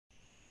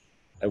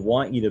I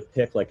want you to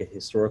pick like a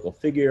historical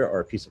figure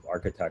or a piece of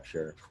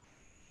architecture.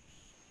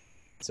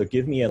 So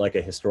give me like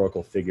a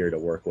historical figure to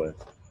work with.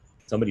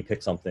 Somebody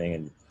pick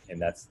something,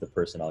 and that's the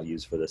person I'll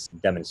use for this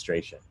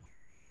demonstration.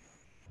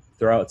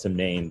 Throw out some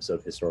names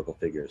of historical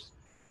figures.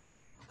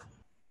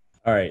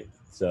 All right,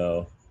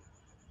 so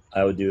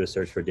I would do a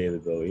search for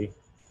David Bowie.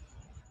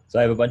 So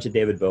I have a bunch of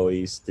David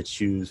Bowies to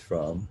choose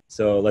from.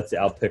 So let's say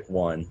I'll pick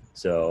one.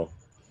 So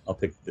I'll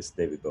pick this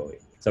David Bowie.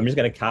 So I'm just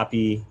going to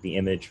copy the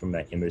image from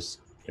my image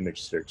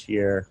search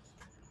here.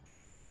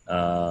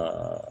 And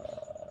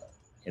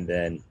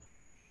then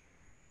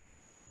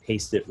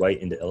paste it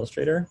right into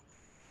Illustrator.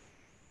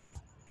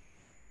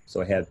 So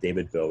I have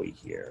David Bowie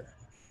here.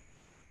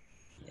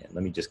 And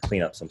let me just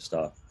clean up some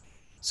stuff.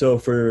 So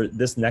for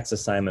this next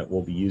assignment,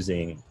 we'll be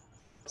using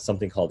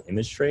something called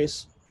image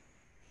trace.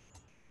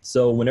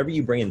 So whenever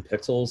you bring in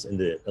pixels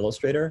into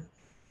Illustrator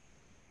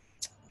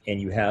and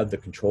you have the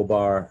control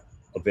bar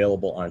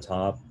available on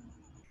top,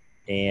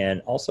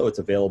 and also it's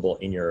available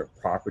in your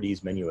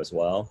properties menu as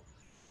well.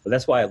 But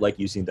that's why I like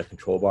using the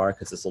control bar,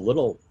 because it's a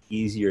little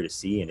easier to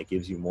see and it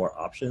gives you more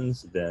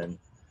options than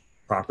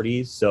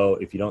properties. So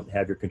if you don't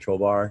have your control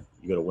bar,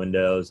 you go to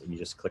Windows and you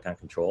just click on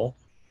Control.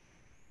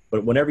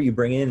 But whenever you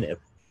bring in a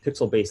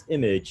pixel-based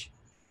image,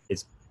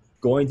 it's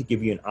going to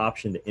give you an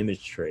option to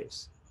image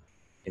trace.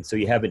 And so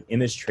you have an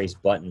image trace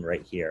button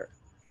right here.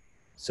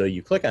 So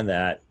you click on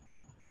that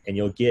and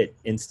you'll get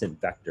instant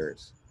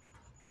vectors.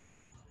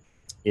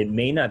 It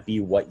may not be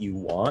what you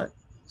want.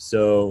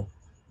 So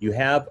you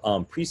have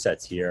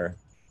presets here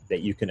that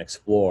you can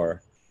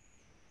explore.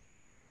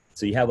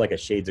 So you have like a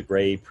shades of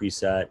gray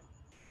preset.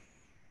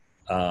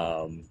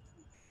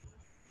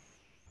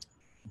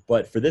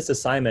 But for this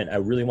assignment, I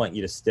really want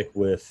you to stick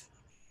with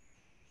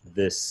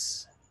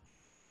this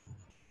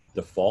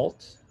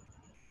default.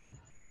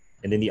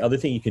 And then the other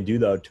thing you can do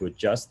though to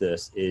adjust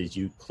this is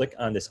you click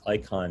on this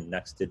icon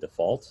next to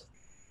default,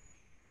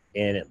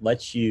 and it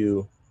lets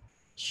you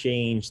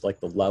change like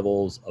the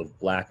levels of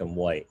black and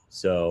white.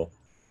 So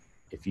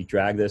if you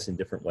drag this in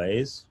different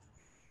ways,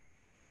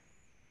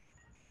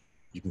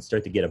 you can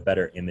start to get a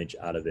better image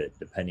out of it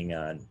depending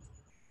on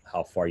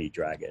how far you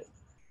drag it.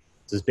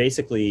 So it's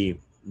basically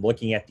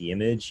looking at the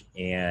image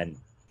and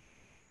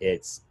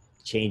it's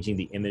changing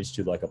the image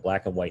to like a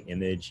black and white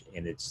image,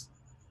 and it's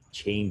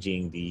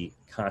changing the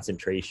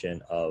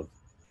concentration of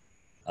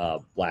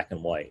black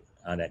and white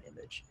on that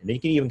image. And then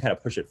you can even kind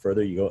of push it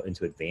further. You go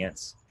into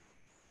advanced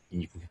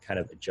and you can kind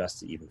of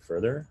adjust it even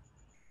further.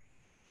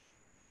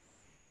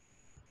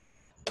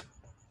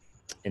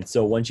 And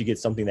so once you get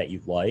something that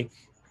you like,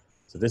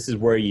 so this is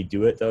where you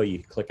do it though. You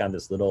click on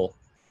this little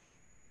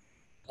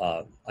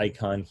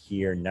icon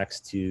here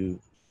next to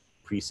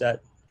preset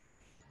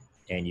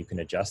and you can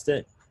adjust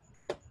it.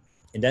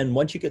 And then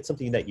once you get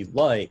something that you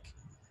like,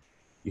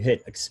 you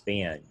hit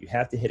expand. You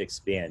have to hit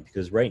expand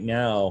because right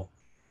now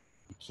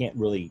you can't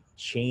really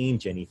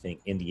change anything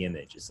in the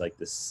image. It's like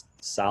this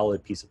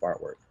solid piece of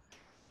artwork.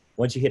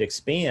 Once you hit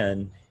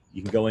expand,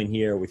 you can go in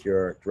here with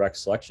your direct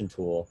selection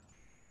tool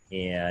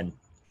and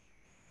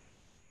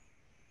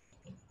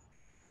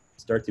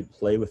start to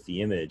play with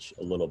the image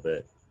a little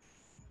bit.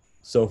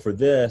 So for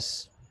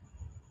this,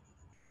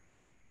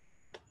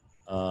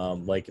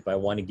 like if I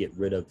want to get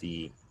rid of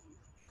the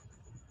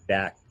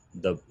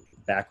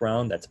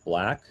background that's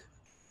black,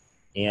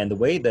 and the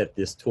way that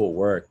this tool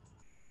works,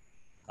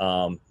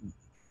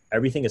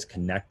 everything is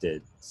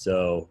connected.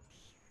 So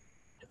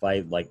if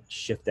I like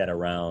shift that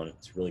around,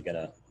 it's really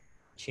gonna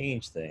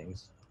change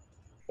things.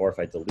 Or if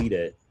I delete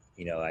it,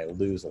 you know, I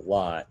lose a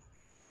lot.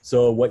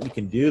 So what you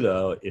can do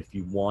though, if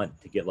you want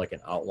to get like an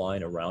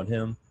outline around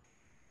him,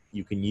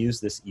 you can use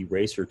this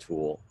eraser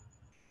tool.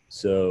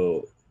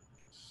 So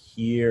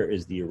here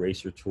is the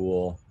eraser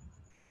tool.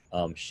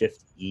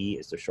 Shift E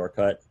is the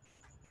shortcut.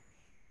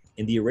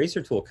 And the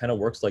eraser tool kind of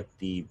works like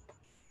the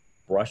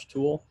brush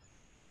tool,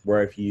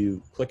 where if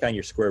you click on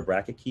your square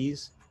bracket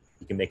keys,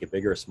 you can make it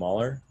bigger or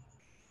smaller.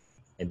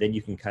 And then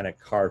you can kind of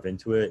carve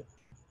into it.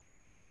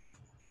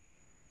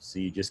 So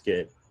you just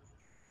get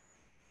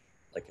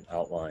like an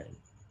outline.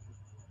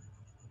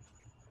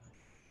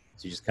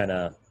 So you just kind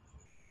of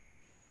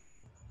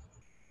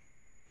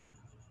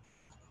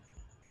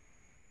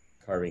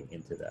carving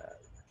into that.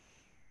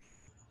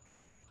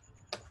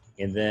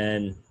 And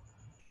then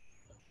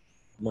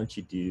once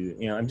you do,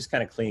 you know, I'm just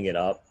kind of cleaning it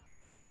up.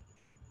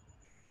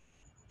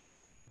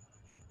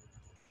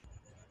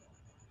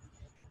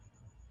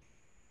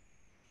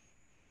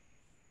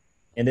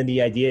 And then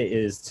the idea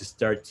is to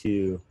start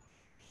to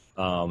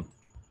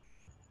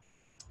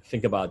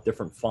think about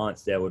different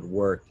fonts that would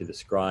work to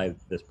describe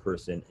this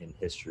person in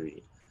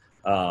history.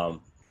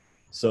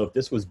 So if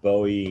this was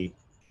Bowie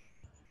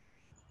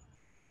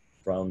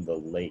from the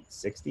late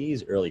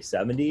 60s, early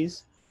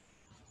 70s,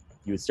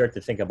 you would start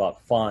to think about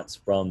fonts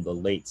from the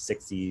late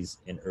 60s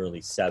and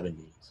early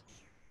 70s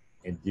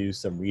and do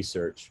some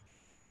research.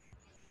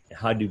 And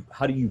how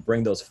do you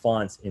bring those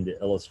fonts into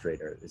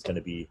Illustrator is going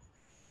to be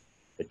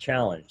the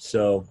challenge.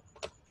 So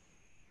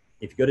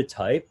if you go to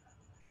type,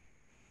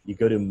 you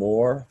go to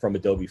more from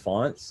Adobe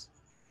Fonts,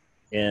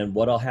 And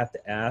what I'll have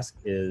to ask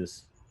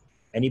is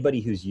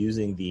anybody who's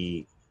using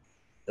the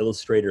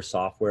Illustrator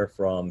software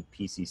from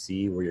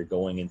PCC, where you're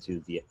going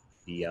into the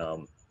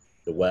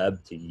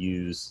web to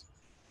use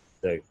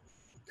the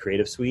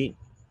Creative Suite,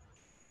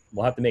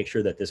 we'll have to make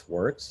sure that this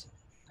works.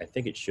 I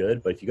think it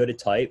should, but if you go to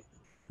type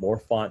more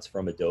fonts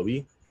from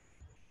Adobe,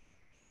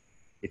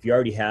 if you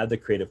already have the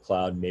Creative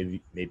Cloud,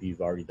 maybe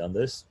you've already done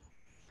this.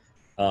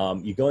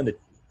 You go into,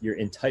 you're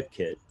in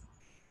Typekit,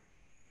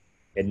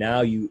 and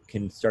now you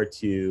can start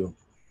to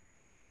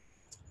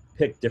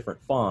pick different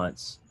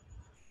fonts.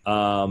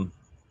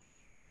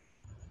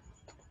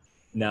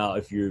 Now,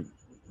 if you're,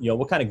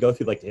 we'll kind of go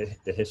through like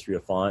the history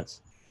of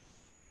fonts,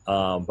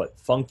 but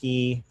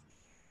Funky,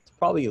 it's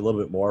probably a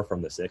little bit more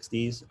from the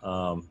 60s.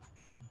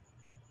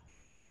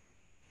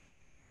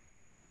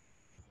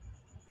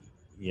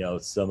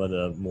 Some of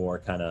the more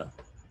kind of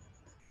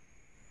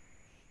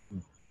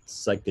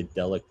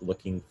psychedelic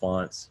looking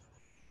fonts.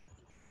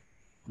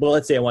 Well,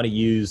 let's say I want to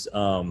use,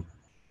 I'll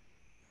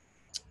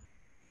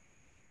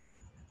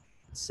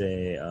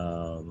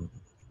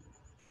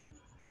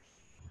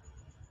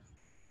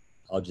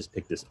just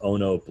pick this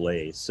Ono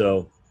Blaze.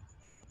 So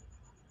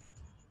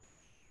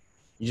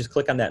you just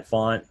click on that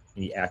font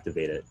and you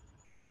activate it.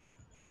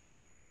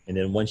 And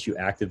then once you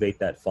activate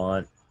that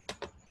font,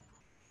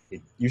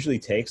 it usually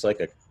takes like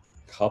a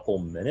couple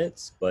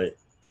minutes, but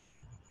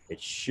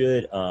it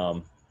should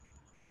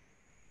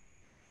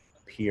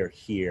appear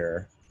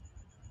here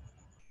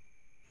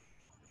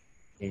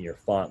in your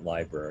font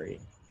library.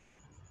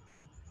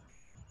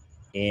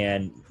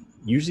 And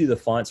usually the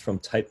fonts from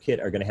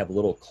Typekit are going to have a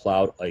little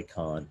cloud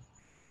icon.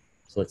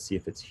 So let's see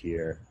if it's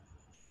here.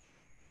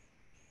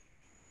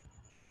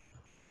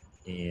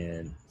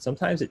 And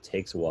sometimes it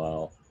takes a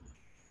while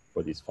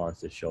for these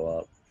fonts to show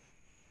up.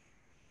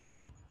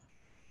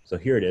 So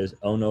here it is,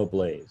 Ono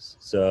Blaze.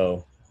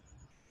 So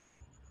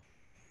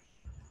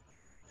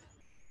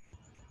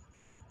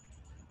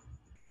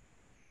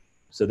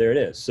there it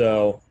is.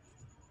 So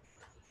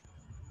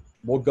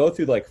we'll go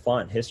through like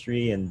font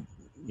history and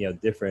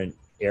different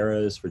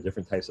eras for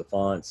different types of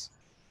fonts.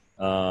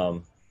 I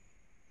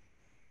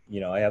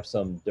have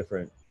some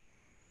different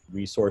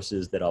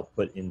resources that I'll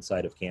put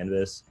inside of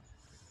Canvas.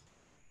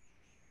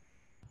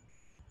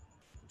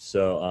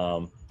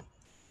 So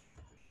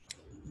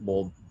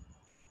we'll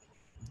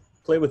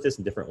play with this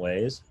in different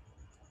ways.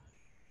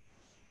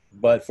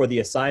 But for the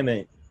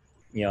assignment,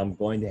 I'm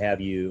going to have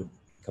you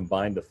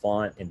combine the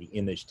font and the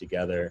image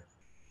together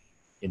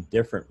in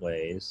different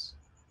ways.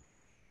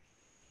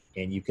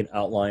 And you can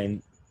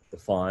outline the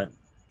font.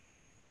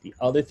 The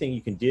other thing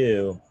you can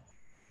do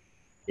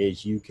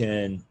is you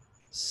can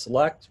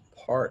select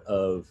part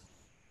of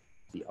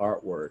the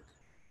artwork.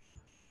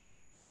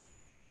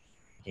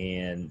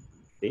 And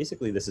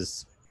basically this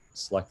is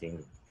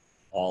selecting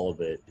all of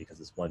it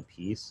because it's one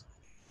piece.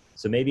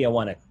 So maybe I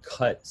want to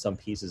cut some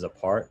pieces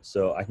apart.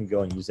 So I can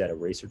go and use that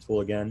eraser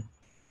tool again.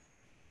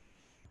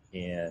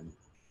 And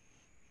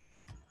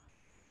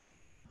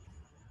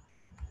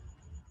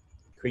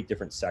create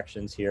different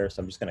sections here.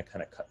 So I'm just going to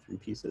kind of cut through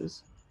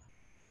pieces.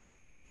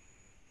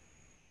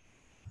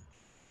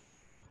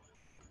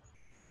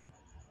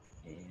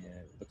 And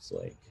it looks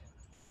like,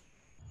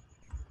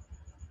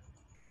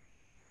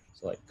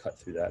 so like cut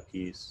through that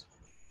piece.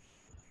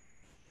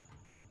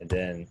 And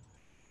then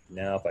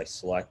now if I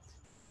select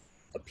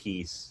a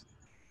piece,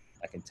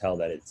 I can tell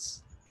that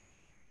it's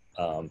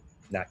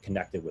not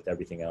connected with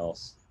everything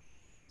else.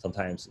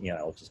 Sometimes,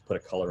 I'll just put a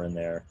color in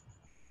there.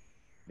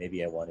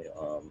 Maybe I want to,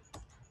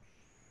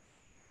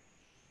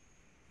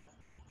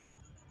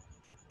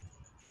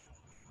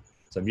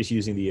 so I'm just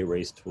using the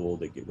erase tool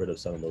to get rid of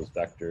some of those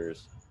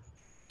vectors.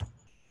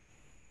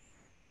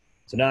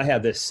 So now I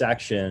have this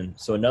section.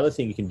 So another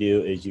thing you can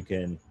do is you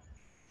can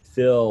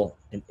fill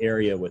an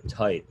area with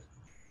type.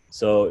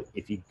 So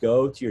if you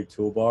go to your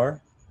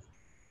toolbar,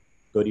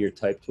 go to your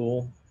type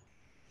tool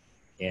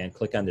and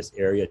click on this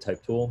area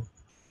type tool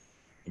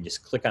and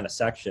just click on a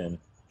section.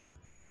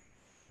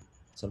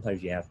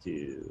 Sometimes you have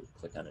to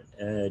click on an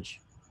edge.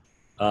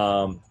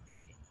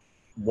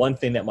 One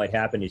thing that might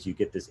happen is you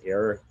get this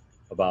error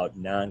about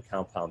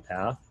non-compound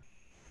path.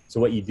 So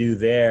what you do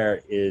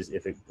there is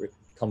if it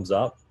comes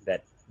up,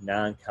 that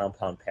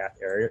non-compound path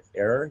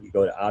error, you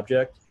go to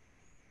Object,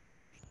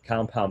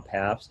 Compound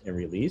Paths, and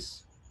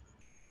Release.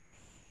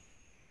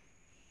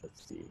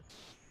 Let's see.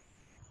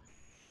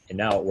 And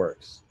now it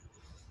works.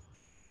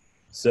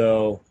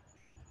 So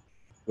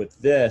with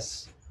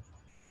this,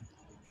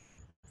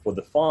 for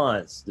the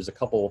fonts, there's a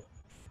couple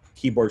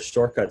keyboard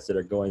shortcuts that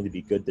are going to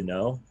be good to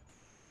know.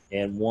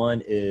 And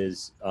one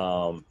is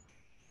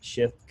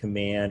Shift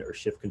Command or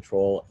Shift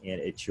Control, and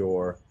it's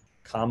your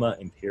comma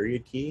and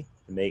period key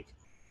to make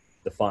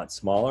the font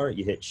smaller.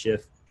 You hit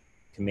Shift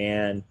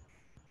Command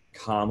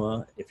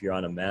comma if you're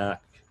on a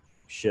Mac,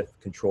 Shift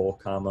Control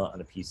comma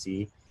on a PC.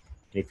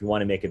 And if you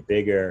want to make it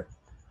bigger,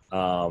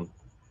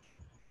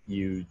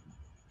 you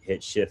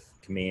hit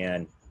Shift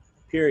Command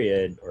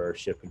period or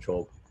Shift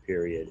Control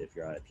period if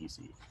you're on a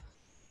PC.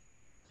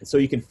 And so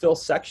you can fill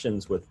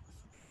sections with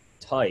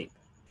type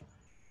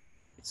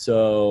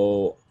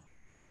So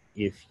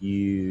if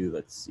you,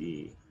 let's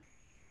see,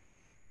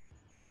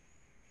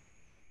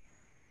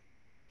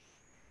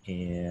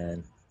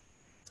 and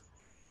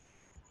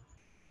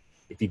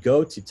if you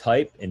go to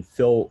type and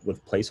fill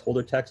with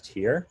placeholder text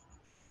here,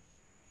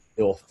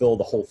 it will fill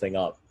the whole thing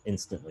up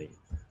instantly.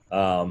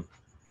 So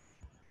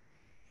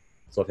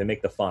if I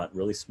make the font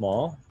really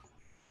small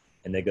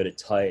and then go to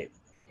type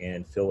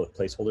and fill with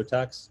placeholder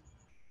text,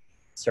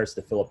 it starts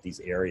to fill up these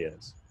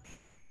areas.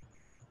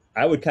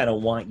 I would kind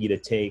of want you to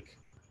take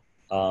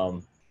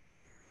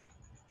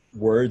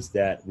words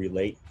that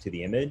relate to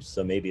the image.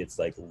 So maybe it's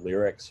like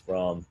lyrics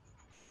from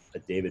a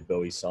David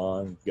Bowie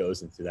song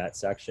goes into that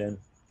section.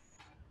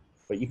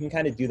 But you can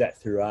kind of do that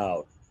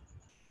throughout,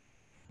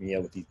 you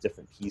know, with these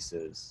different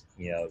pieces,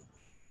 you know,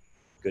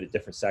 go to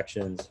different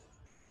sections,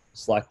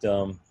 select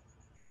them,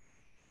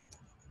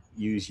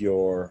 use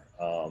your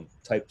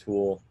type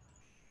tool.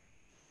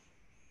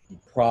 You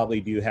probably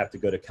do have to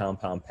go to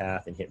compound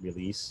path and hit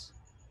release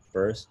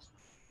first.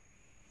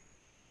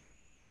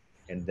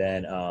 And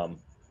then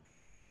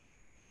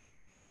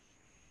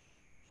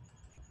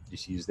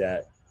just use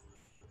that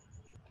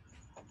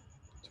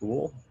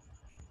tool.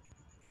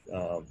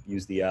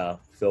 Use the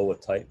fill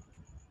with type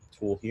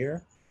tool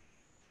here.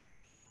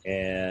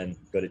 And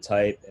go to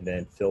type and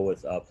then fill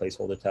with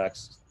placeholder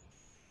text.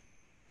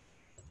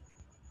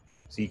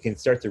 So you can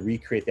start to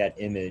recreate that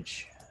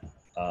image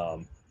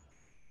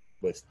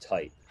with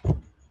type.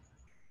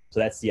 So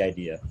that's the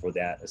idea for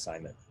that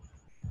assignment.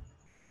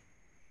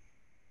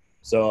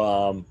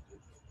 So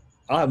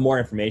I'll have more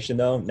information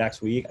though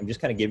next week. I'm just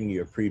kind of giving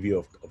you a preview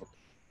of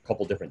a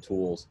couple different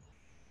tools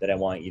that I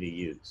want you to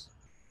use.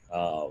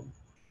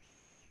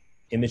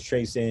 Image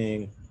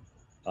tracing,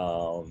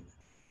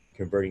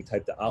 converting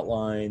type to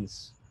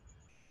outlines,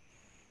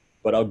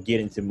 but I'll get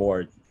into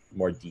more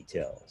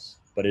details.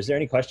 But is there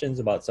any questions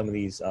about some of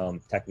these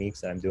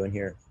techniques that I'm doing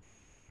here,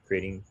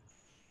 creating?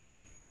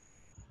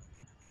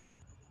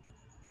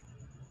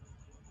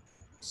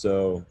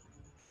 So,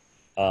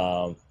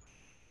 so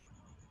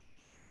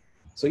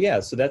yeah,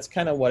 so that's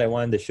kind of what I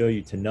wanted to show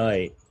you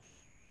tonight.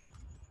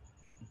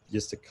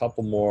 Just a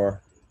couple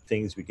more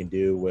things we can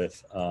do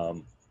with.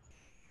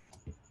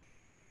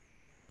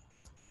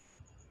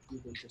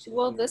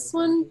 Will this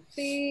one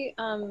be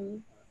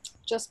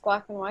just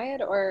black and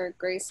white, or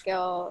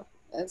grayscale?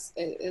 Is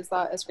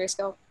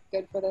grayscale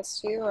good for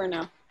this too, or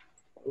no?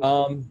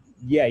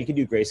 Yeah, you can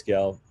do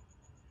grayscale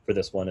for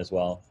this one as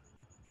well.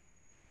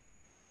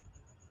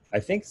 I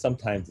think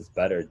sometimes it's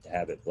better to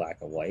have it black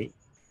and white.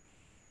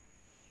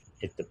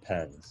 It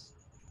depends.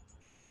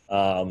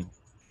 It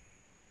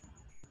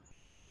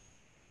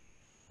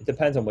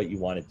depends on what you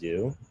want to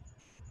do.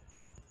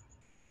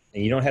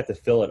 And you don't have to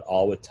fill it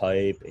all with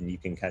type, and you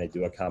can kind of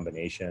do a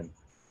combination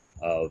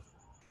of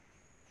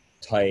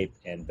type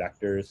and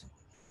vectors.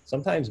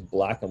 Sometimes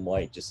black and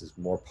white just is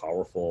more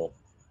powerful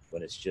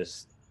when it's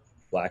just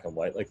black and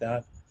white like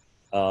that.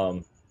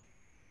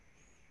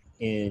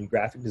 In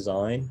graphic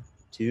design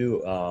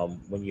too,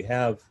 when you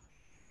have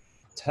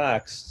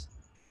text,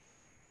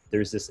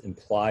 there's this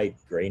implied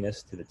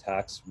grayness to the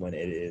text when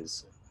it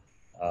is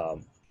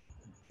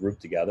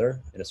grouped together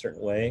in a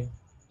certain way.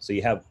 So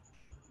you have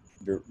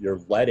your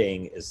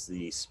leading is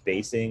the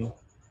spacing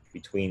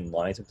between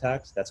lines of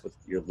text. That's what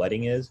your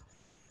leading is.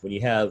 When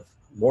you have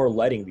more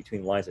leading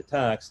between lines of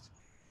text,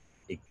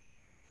 it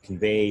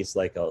conveys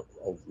like a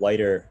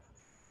lighter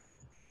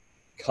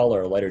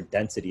color, a lighter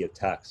density of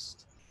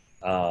text.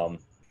 So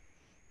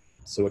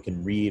it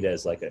can read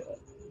as like a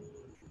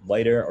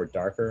lighter or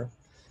darker.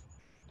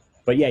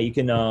 But yeah, you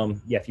can,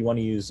 yeah, if you want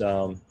to use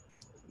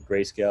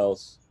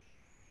grayscales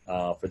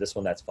for this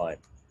one, that's fine.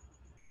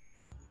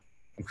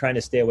 I'm trying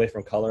to stay away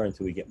from color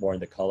until we get more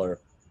into color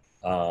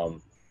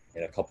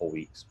in a couple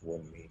weeks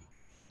when we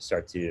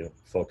start to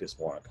focus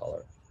more on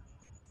color.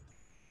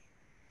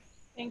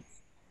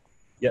 Thanks.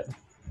 Yep.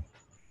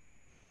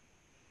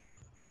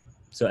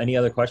 So any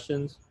other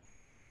questions?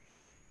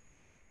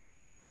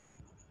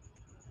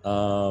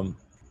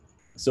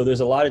 So there's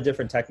a lot of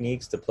different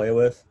techniques to play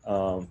with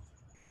for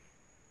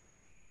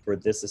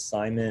this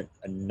assignment.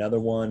 Another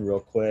one real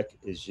quick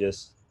is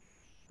just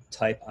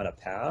type on a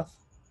path.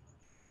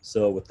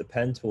 So with the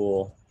pen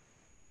tool,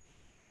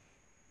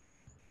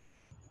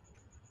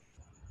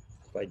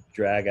 if I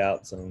drag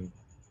out some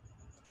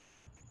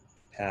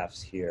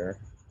paths here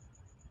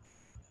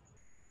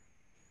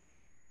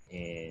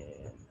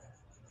and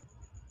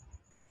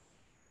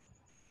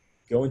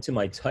go into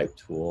my type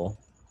tool,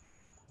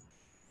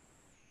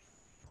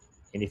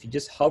 and if you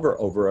just hover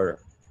over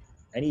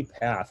any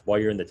path while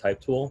you're in the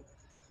type tool,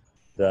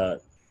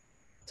 the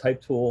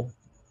type tool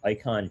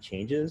icon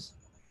changes.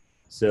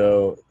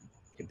 So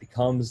it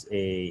becomes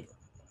a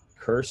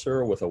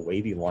cursor with a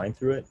wavy line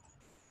through it.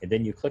 And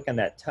then you click on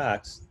that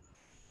text,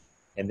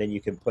 and then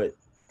you can put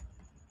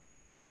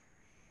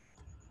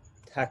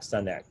text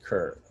on that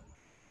curve.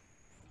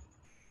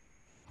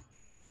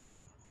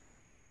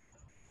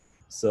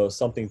 So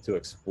something to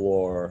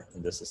explore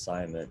in this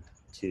assignment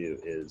too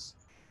is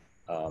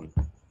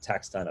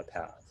text on a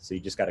path. So you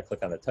just got to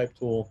click on the type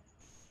tool,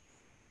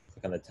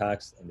 click on the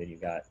text, and then you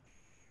got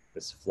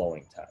this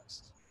flowing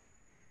text.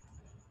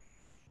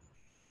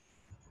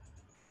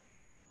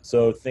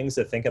 So things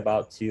to think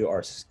about too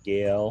are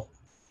scale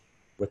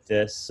with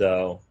this.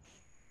 So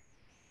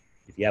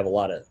if you have a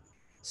lot of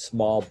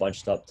small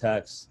bunched up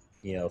text,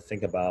 you know,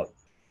 think about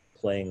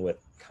playing with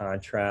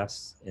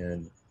contrasts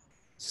and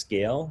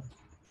scale.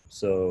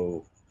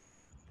 So,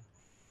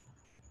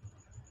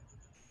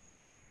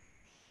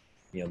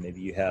 you know,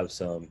 maybe you have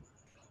some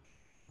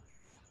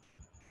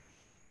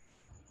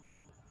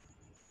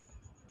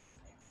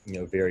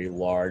very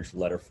large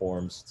letter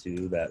forms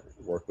too that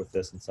work with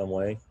this in some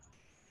way.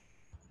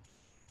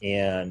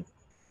 And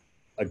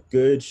a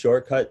good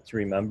shortcut to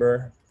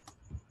remember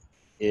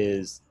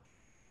is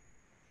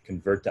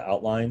convert to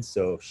outlines.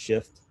 So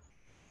Shift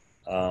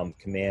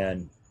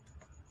Command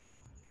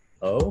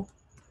O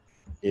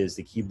is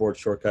the keyboard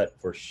shortcut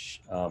for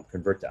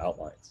convert to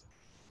outlines,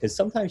 because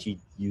sometimes you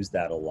use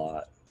that a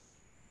lot.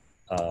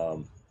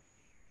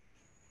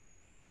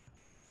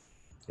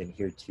 And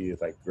here too,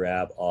 if I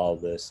grab all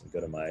this and go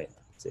to my,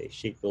 say,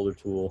 shape builder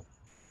tool,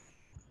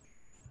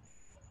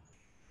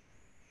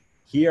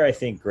 here I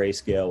think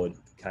grayscale would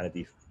kind of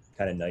be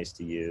nice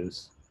to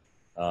use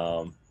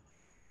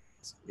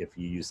if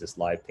you use this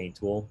live paint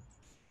tool.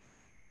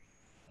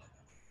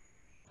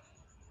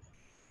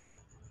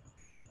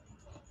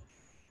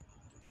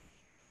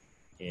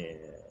 And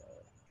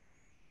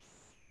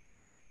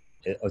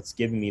it's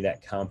giving me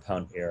that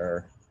compound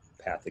error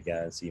path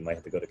again, so you might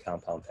have to go to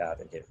compound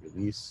path and hit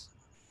release.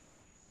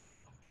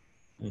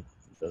 It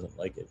doesn't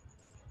like it.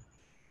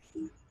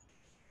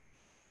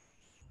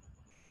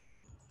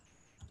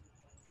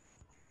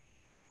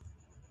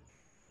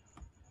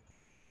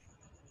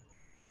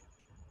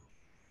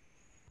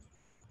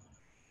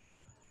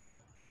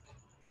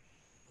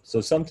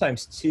 So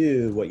sometimes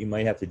too, what you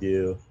might have to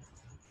do,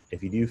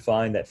 if you do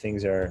find that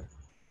things are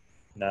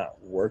not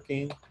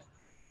working,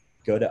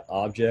 go to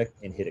object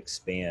and hit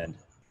expand,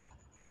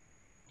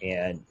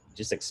 and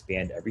just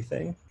expand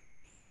everything.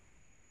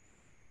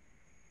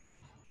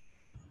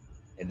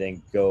 And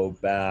then go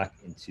back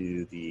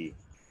into the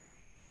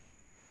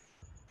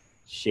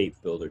shape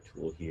builder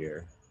tool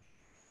here.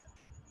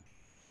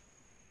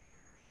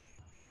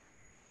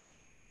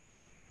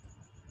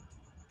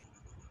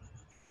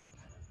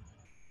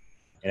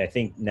 And I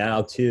think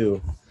now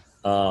too,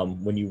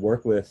 when you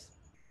work with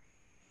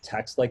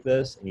text like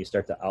this and you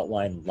start to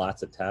outline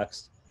lots of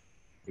text,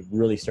 it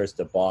really starts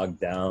to bog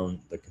down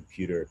the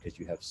computer because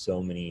you have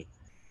so many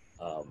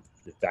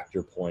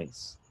vector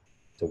points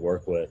to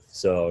work with.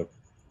 So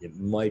it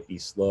might be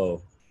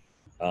slow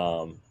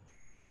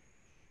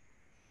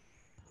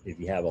if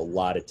you have a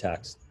lot of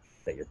text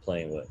that you're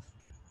playing with.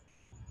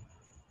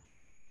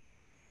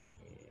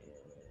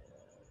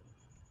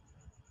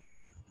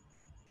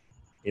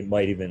 It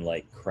might even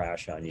like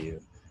crash on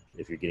you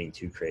if you're getting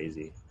too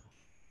crazy.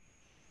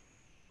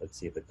 Let's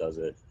see if it does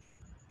it.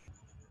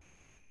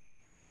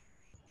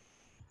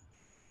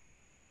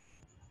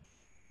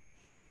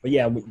 But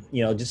yeah,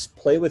 you know, just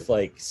play with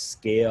like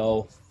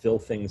scale, fill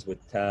things with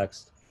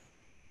text,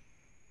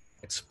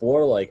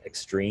 explore like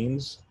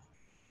extremes.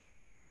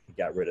 You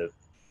got rid of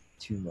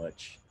too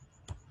much.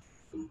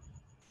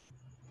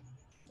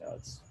 Now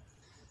it's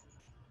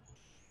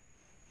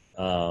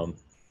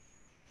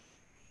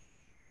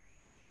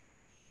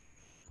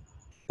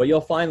but you'll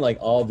find like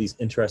all these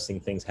interesting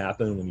things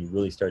happen when you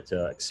really start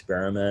to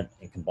experiment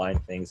and combine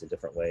things in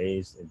different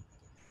ways, and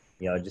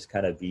you know, just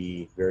kind of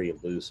be very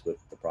loose with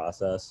the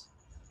process.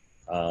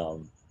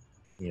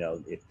 You know,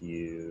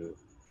 the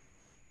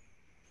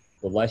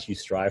less you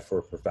strive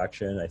for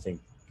perfection, I think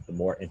the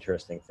more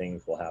interesting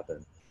things will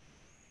happen,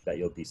 that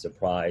you'll be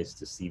surprised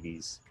to see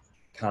these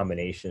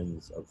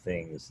combinations of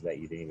things that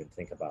you didn't even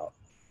think about.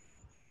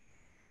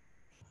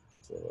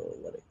 So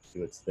let it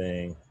do its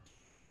thing.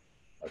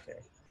 Okay.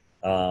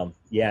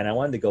 Yeah, and I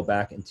wanted to go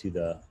back into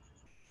the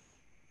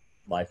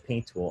live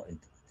paint tool and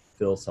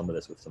fill some of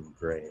this with some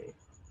gray.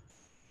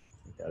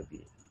 I think that would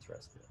be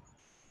interesting.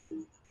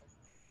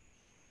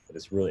 But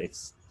it's really,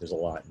 there's a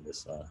lot in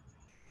this.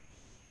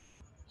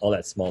 All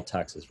that small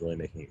text is really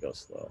making it go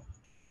slow.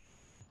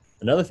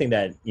 Another thing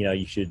that, you know,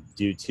 you should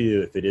do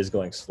too, if it is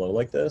going slow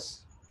like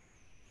this,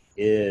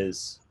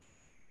 is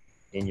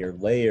in your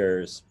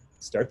layers,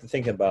 start to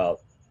think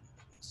about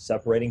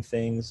separating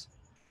things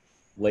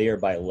layer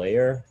by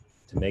layer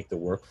to make the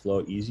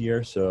workflow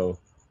easier. So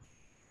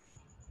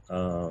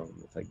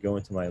if I go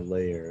into my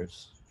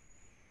layers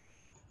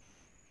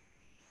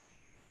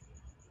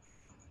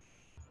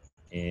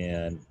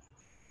and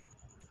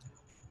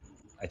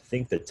I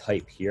think the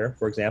type here,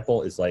 for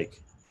example, is like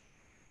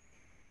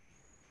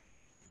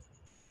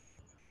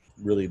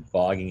really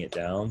bogging it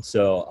down.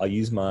 So I'll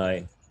use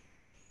my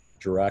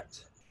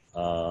direct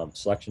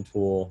selection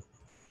tool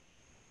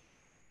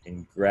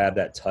and grab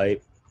that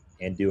type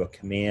and do a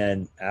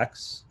Command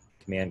X,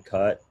 Command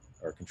Cut,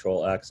 or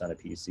Control X on a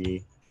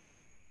PC.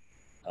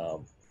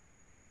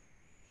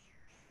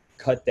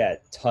 Cut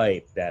that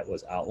type that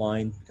was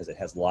outlined because it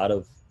has a lot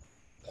of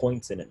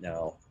points in it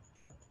now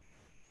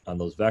on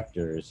those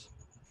vectors.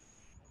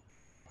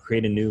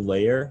 create a new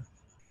layer,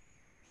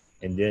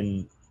 and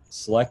then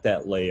select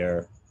that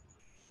layer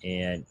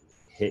and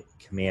hit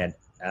Command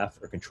F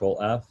or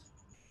Control F,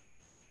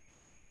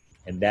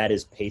 and that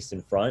is paste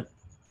in front.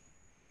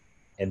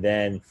 And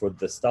then for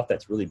the stuff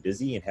that's really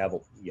busy and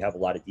you have a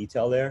lot of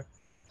detail there,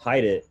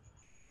 hide it.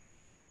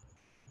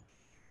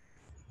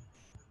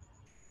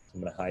 So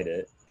I'm going to hide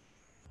it.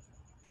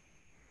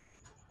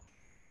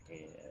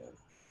 And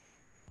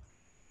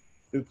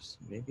oops,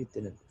 maybe it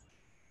didn't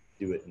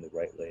do it in the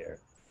right layer.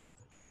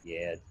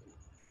 Yeah,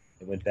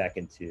 it went back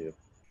into.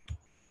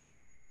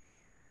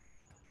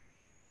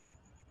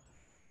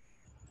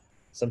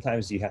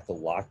 Sometimes you have to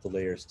lock the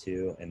layers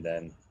too, and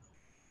then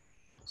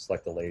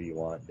select the layer you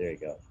want. There you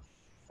go.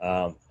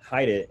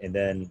 Hide it, and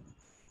then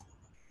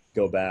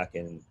go back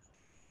and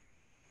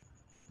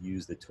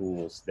use the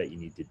tools that you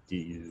need to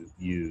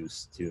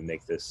use to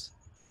make this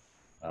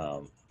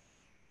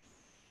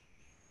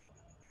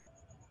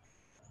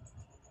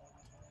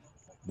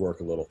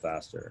work a little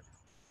faster.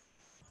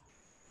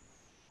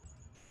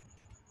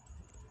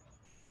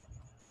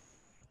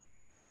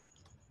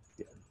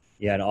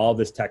 Yeah, and all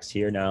this text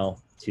here now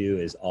too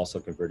is also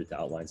converted to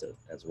outlines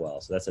as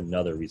well. So that's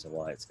another reason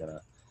why it's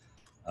gonna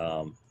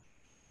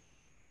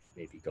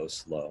maybe go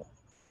slow.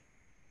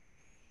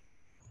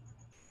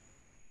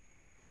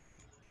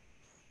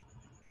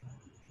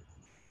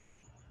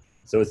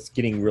 So it's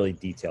getting really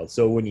detailed.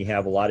 So when you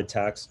have a lot of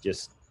text,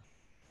 just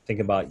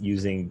think about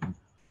using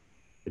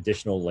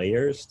additional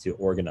layers to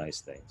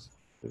organize things.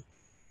 That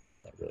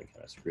really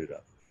kind of screwed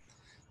up.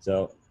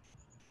 So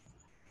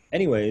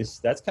anyways,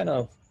 that's kind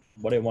of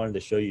what I wanted to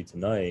show you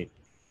tonight.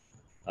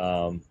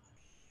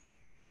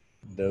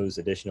 Those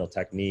additional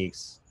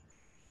techniques.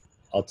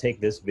 I'll take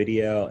this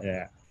video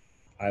and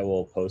I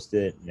will post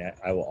it, and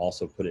I will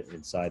also put it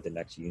inside the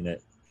next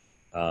unit.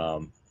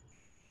 So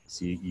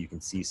you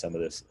can see some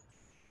of this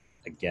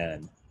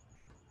again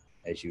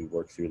as you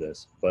work through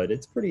this. But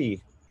it's a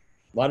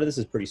lot of this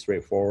is pretty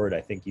straightforward.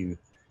 I think you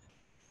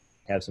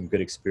have some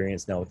good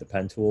experience now with the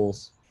pen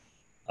tools.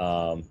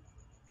 So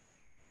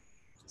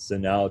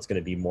now it's going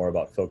to be more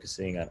about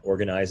focusing on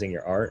organizing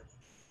your art,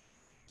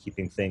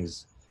 keeping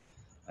things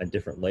on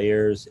different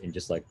layers and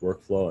just like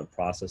workflow and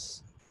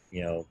process,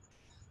 you know,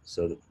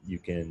 so that you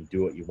can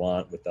do what you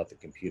want without the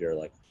computer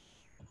like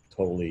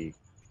totally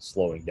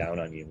slowing down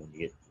on you when you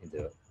get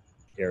into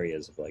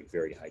areas of like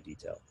very high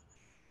detail.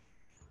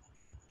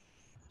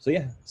 So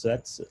yeah, so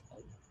that's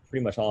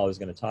pretty much all I was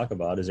going to talk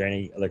about. Is there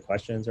any other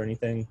questions or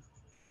anything?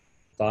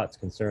 Thoughts,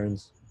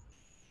 concerns?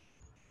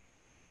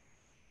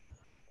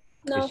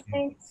 No,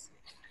 thanks.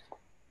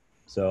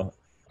 So,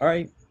 all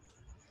right.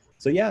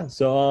 So yeah,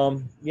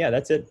 yeah,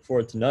 that's it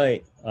for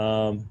tonight.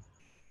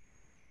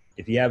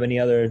 If you have any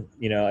other,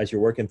 you know, as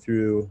you're working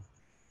through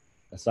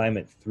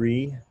assignment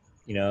 3,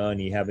 you know,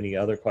 and you have any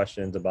other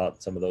questions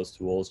about some of those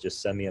tools,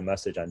 just send me a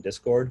message on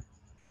Discord,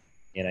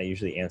 and I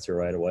usually answer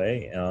right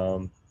away.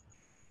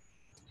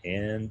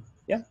 And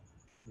yeah,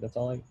 that's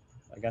all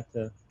I got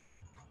to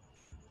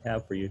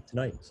have for you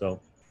tonight. So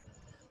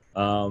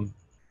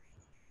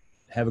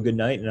have a good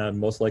night, and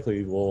most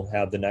likely we'll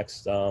have the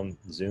next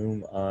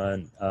Zoom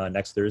on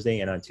next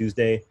Thursday, and on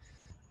Tuesday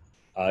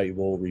I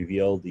will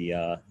reveal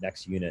the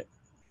next unit,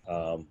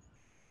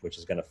 which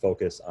is going to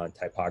focus on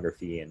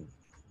typography and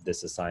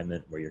this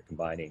assignment where you're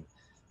combining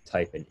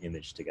type and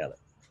image together.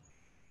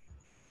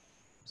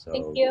 So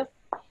Thank you.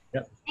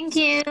 Yep. Thank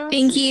you.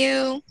 Thank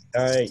you.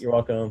 All right, you're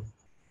welcome.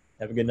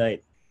 Have a good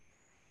night.